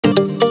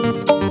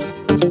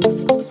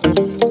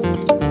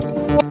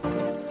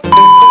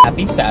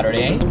Happy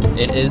Saturday.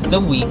 It is the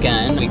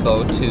weekend. We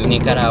go to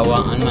Nicaragua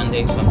on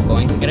Monday, so I'm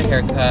going to get a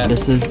haircut.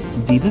 This is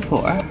the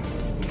before.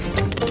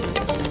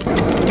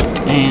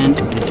 And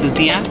this is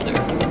the after.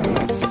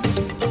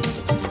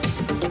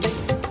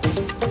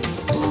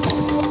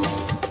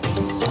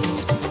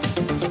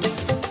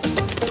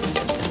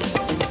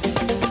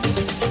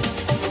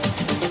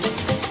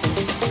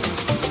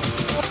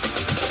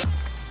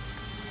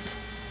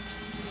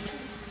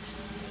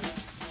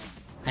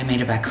 I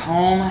made it back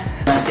home.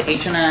 Went to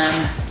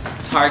H&M,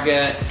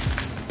 Target,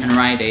 and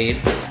Rite Aid.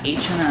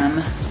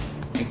 H&M,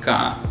 I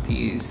got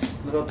these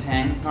little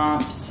tank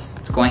tops.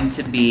 It's going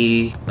to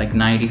be like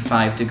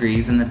 95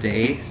 degrees in the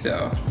day,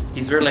 so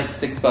these were like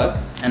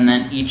 $6. And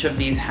then each of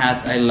these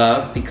hats I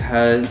love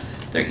because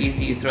they're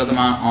easy, you throw them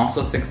on,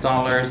 also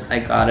 $6. I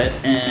got it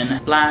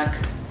in black,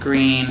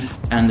 green,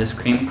 and this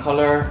cream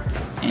color.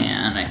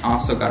 And I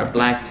also got a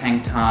black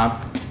tank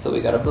top. So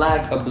we got a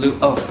black, a blue,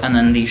 oh, and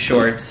then these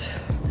shorts.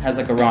 Has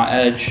like a raw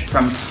edge.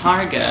 From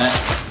Target,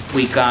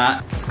 we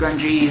got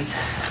scrunchies.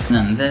 And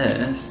then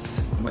this,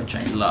 which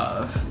I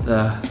love,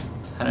 the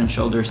Head and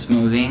Shoulders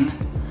smoothing.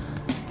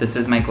 This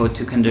is my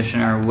go-to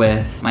conditioner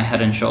with my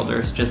Head and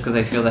Shoulders, just because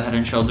I feel the Head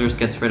and Shoulders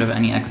gets rid of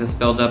any excess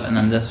buildup, and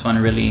then this one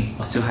really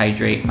helps to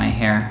hydrate my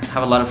hair. I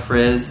have a lot of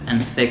frizz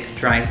and thick,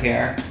 dry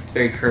hair,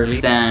 very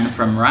curly. Then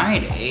from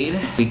Rite Aid,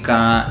 we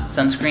got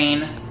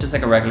sunscreen, just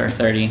like a regular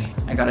 30.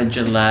 I got a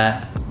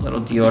Gillette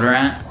little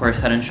deodorant. Of course,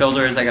 Head and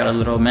Shoulders, I got a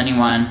little mini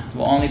one.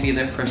 Will only be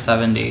there for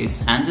 7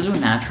 days. Andalou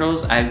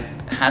Naturals, I've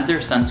had their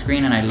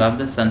sunscreen and I love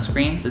the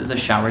sunscreen. This is a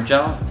shower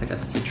gel. It's like a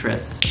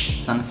citrus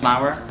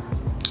sunflower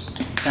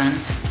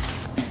scent.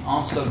 I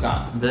also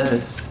got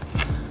this.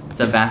 It's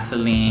a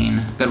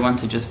Vaseline, good one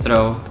to just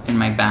throw in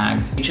my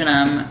bag.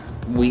 H&M,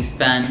 we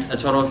spent a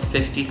total of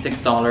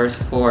 $56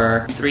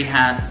 for 3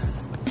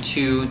 hats,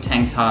 2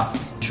 tank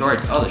tops,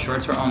 shorts. Oh, the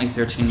shorts were only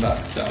 13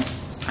 bucks, so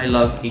I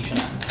love H&M.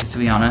 To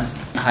be honest,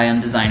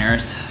 high-end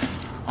designers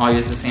all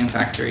use the same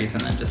factories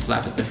and then just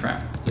slap a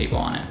different label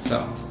on it.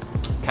 So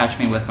catch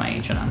me with my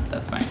H&M,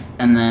 that's fine.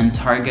 And then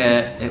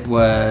Target, it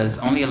was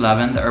only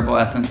 11. The herbal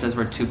essences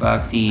were 2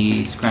 bucks.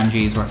 The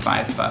scrunchies were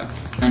 5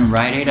 bucks. And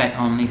Rite Aid, I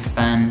only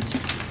spent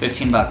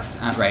 15 bucks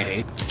at Rite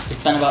Aid. I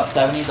spent about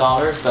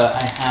 $70, but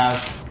I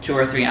have 2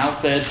 or 3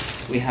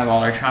 outfits. We have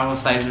all our travel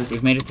sizes.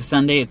 We've made it to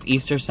Sunday. It's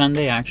Easter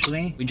Sunday,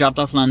 actually. We dropped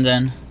off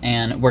London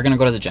and we're gonna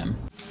go to the gym.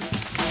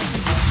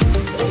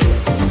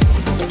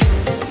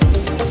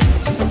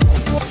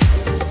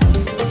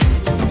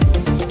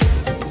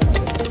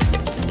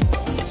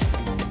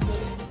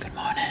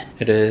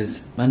 It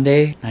is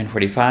Monday,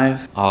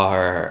 9:45.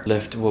 Our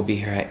lift will be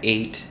here at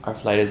 8. Our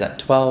flight is at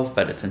 12,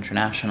 but it's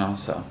international,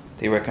 so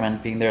they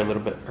recommend being there a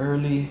little bit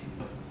early.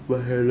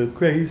 My hair look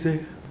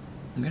crazy.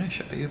 I'm gonna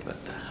show you,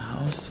 but the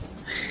house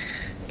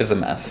is a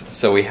mess.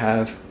 So we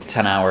have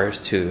 10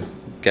 hours to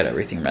get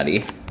everything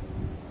ready.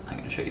 I'm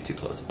gonna show you too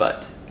close,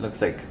 but it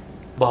looks like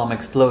bomb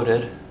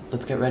exploded.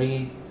 Let's get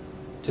ready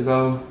to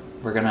go.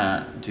 We're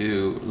gonna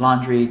do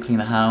laundry, clean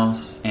the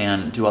house,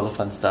 and do all the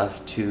fun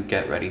stuff to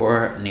get ready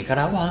for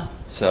Nicaragua.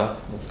 So,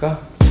 let's go.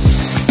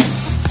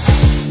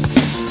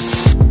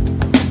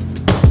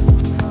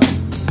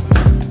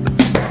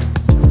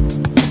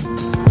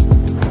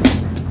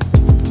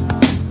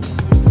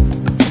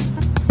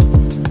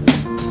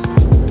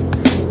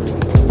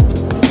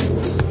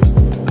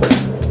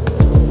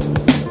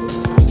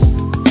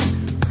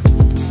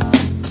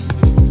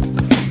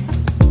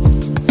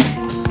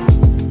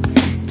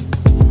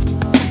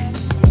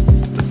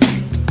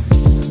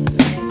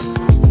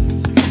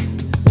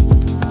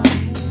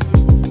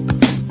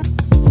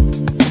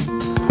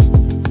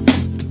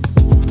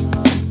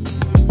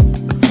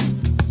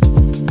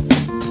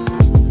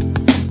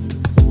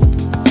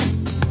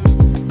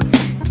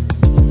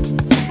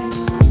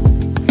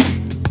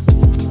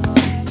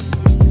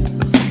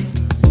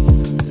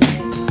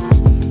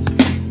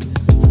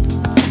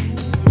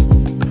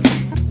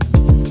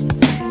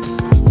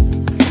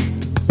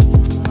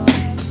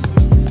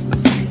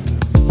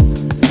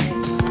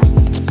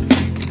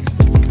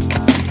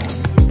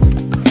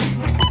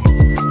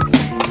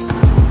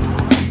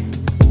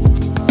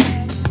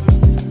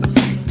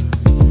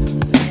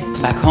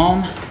 Back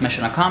home,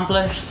 mission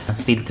accomplished. I'll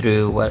speed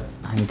through what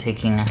I'm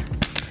taking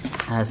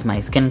as my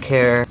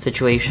skincare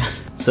situation.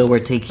 So we're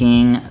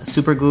taking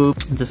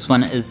Supergoop. This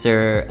one is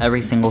their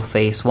every single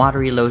face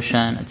watery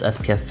lotion. It's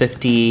SPF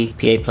 50,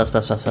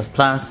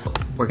 PA+++++.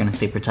 We're gonna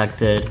stay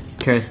protected.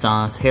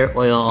 Kerastase hair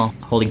oil,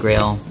 Holy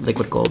Grail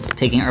liquid gold.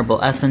 Taking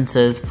herbal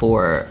essences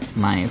for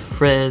my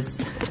frizz.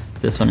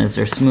 This one is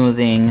their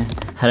smoothing.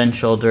 Head and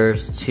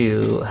Shoulders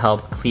to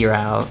help clear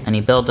out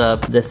any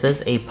buildup. This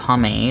is a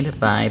pomade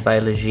by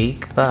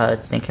Biologique, but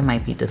I think it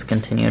might be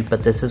discontinued,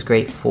 but this is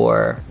great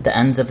for the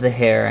ends of the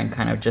hair and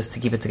kind of just to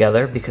keep it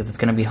together because it's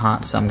gonna be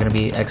hot, so I'm gonna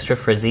be extra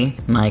frizzy.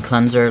 My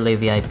cleanser, Le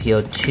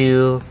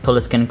VIP02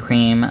 Full Skin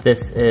Cream.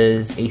 This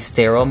is a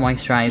sterile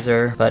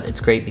moisturizer, but it's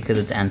great because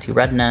it's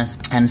anti-redness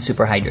and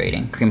super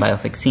hydrating. Cream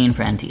Biofixine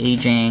for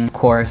anti-aging. Of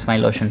course, my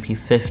lotion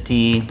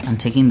P50. I'm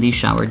taking these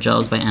shower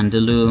gels by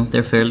Andalou.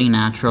 They're fairly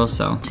natural,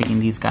 so taking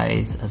these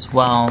guys as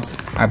well.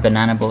 Our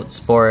Banana Boat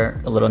Sport,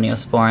 a little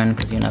Neosporin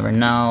because you never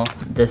know.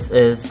 This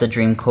is the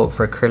Dream Coat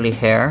for curly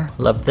hair.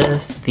 Love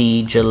this.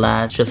 The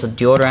Gillette, just a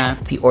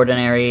deodorant. The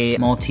Ordinary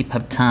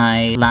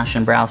Multi-Peptide Lash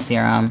and Brow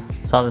Serum.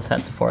 Saw this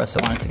at Sephora, so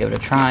I wanted to give it a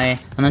try.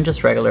 And then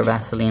just regular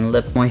Vaseline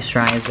lip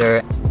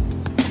moisturizer.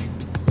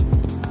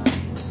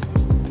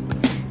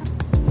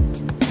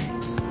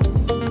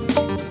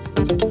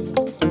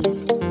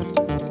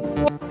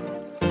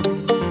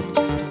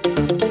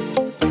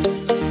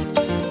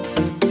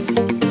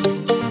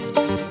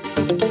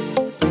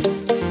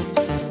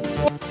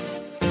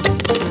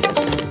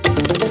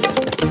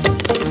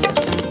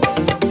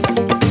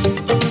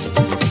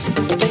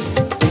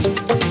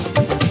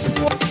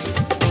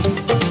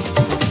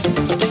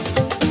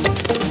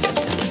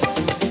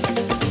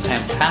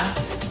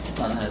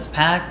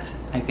 Packed.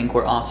 I think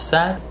we're all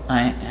set.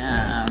 I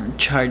am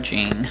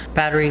charging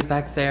batteries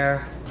back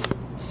there.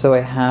 So I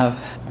have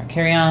our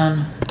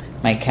carry-on,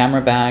 my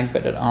camera bag,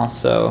 but it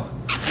also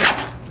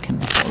can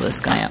pull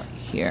this guy out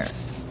here.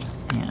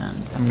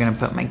 And I'm gonna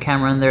put my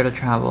camera in there to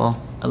travel,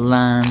 a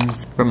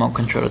lens, remote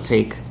control to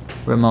take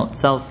remote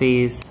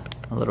selfies,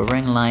 a little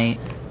ring light.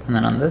 And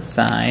then on this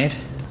side,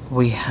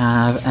 we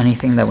have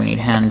anything that we need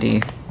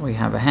handy. We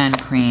have a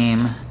hand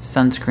cream,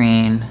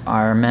 sunscreen,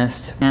 our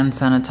mist, hand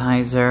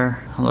sanitizer,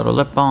 a little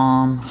lip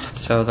balm.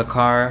 So the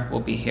car will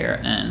be here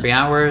in 3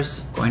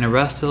 hours. Going to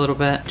rest a little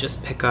bit,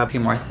 just pick up a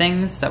few more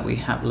things that we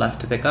have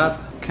left to pick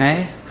up.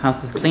 Okay,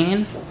 house is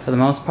clean for the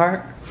most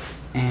part.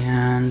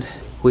 And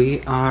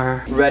we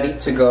are ready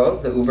to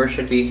go. The Uber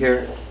should be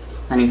here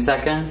any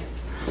second.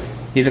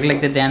 You look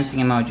like the dancing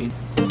emoji.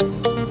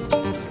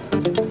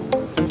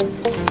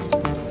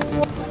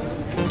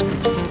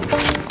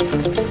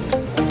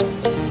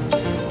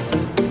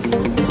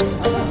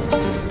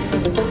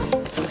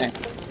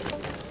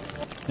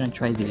 I'm gonna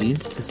try these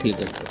to see if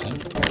they're good.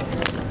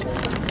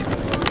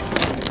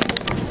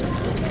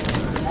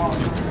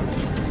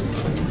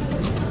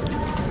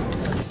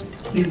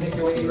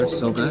 They're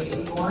so good.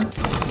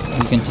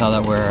 You can tell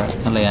that we're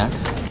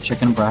LAX.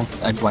 Chicken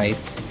breast, egg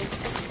whites,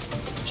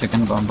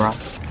 chicken bone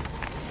broth.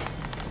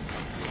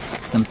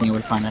 Something you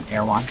would find at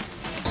Erewhon.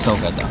 So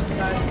good though.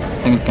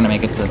 I think it's gonna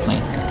make it to the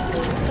plane.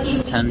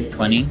 It's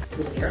 10:20.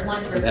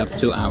 We have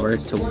 2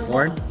 hours to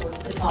board.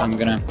 So I'm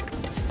gonna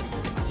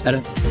head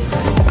it.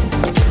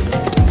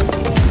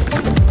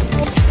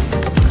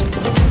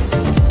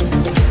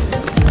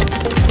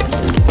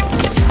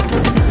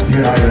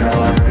 United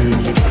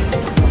Airlines.